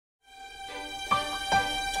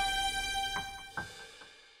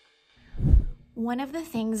One of the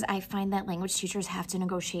things I find that language teachers have to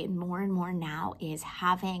negotiate more and more now is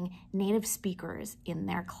having native speakers in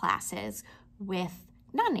their classes with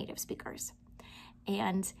non-native speakers.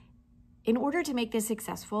 And in order to make this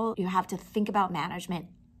successful, you have to think about management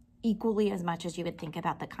equally as much as you would think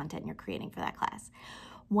about the content you're creating for that class.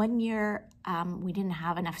 One year, we didn't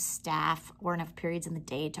have enough staff or enough periods in the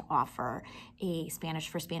day to offer a Spanish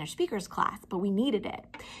for Spanish speakers class, but we needed it.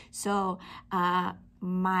 So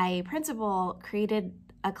my principal created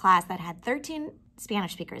a class that had 13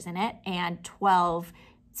 Spanish speakers in it and 12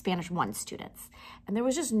 Spanish 1 students. And there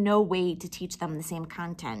was just no way to teach them the same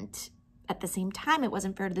content at the same time. It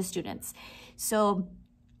wasn't fair to the students. So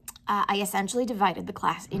I essentially divided the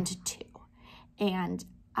class into two. And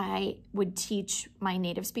I would teach my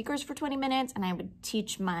native speakers for 20 minutes and I would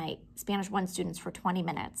teach my Spanish 1 students for 20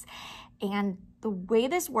 minutes. And the way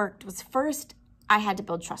this worked was, first, I had to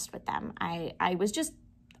build trust with them. I was just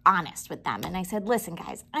honest with them. And I said, listen,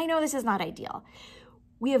 guys, I know this is not ideal.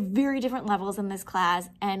 We have very different levels in this class,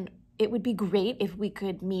 and it would be great if we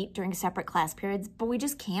could meet during separate class periods, but we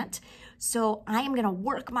just can't. So I am going to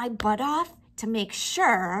work my butt off to make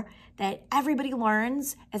sure that everybody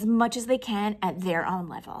learns as much as they can at their own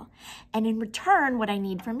level. And in return, what I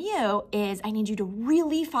need from you is I need you to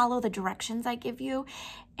really follow the directions I give you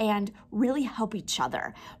and really help each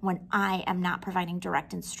other when I am not providing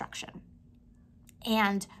direct instruction.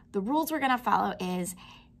 And the rules we're going to follow is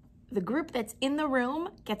the group that's in the room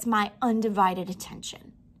gets my undivided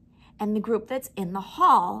attention. And the group that's in the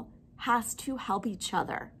hall has to help each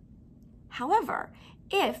other. However,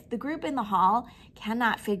 if the group in the hall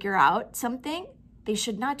cannot figure out something, they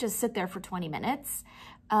should not just sit there for 20 minutes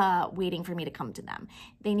waiting for me to come to them.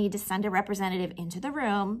 They need to send a representative into the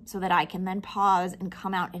room so that I can then pause and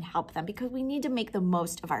come out and help them, because we need to make the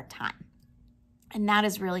most of our time. And that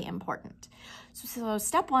is really important. So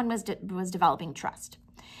step one was developing trust.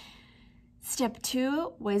 Step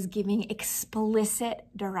two was giving explicit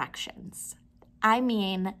directions. I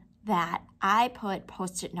mean that I put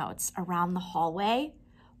Post-it notes around the hallway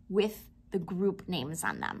with the group names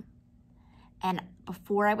on them. And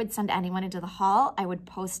before I would send anyone into the hall, I would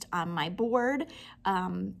post on my board,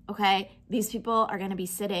 okay, these people are gonna be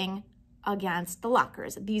sitting against the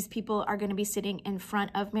lockers. These people are gonna be sitting in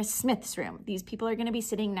front of Miss Smith's room. These people are gonna be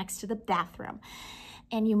sitting next to the bathroom.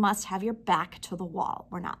 And you must have your back to the wall.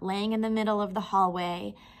 We're not laying in the middle of the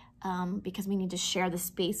hallway because we need to share the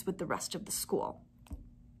space with the rest of the school.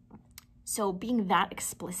 So being that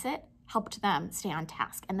explicit helped them stay on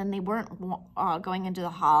task. And then they weren't going into the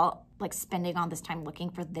hall, like spending all this time looking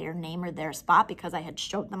for their name or their spot, because I had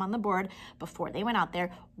showed them on the board before they went out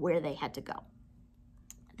there where they had to go.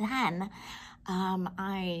 Then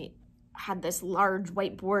I had this large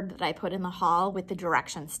whiteboard that I put in the hall with the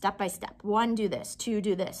directions step by step. 1, do this, 2,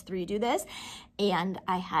 do this, 3, do this. And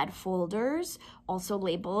I had folders also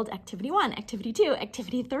labeled activity 1, activity 2,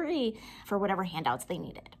 activity 3 for whatever handouts they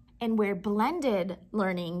needed. And where blended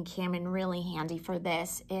learning came in really handy for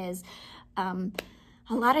this is a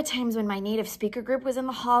lot of times when my native speaker group was in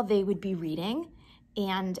the hall, they would be reading.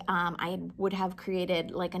 And I would have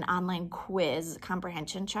created like an online quiz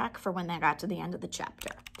comprehension check for when they got to the end of the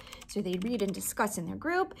chapter. So they'd read and discuss in their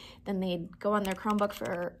group, then they'd go on their Chromebook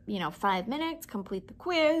for 5 minutes, complete the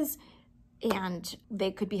quiz, and they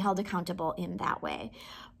could be held accountable in that way.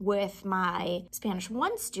 With my Spanish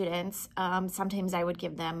 1 students, sometimes I would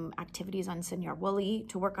give them activities on Señor Wooly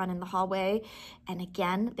to work on in the hallway. And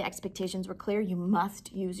again, the expectations were clear. You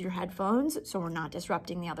must use your headphones so we're not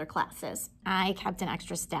disrupting the other classes. I kept an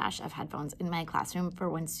extra stash of headphones in my classroom for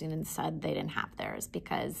when students said they didn't have theirs,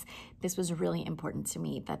 because this was really important to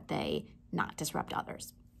me that they not disrupt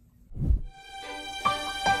others.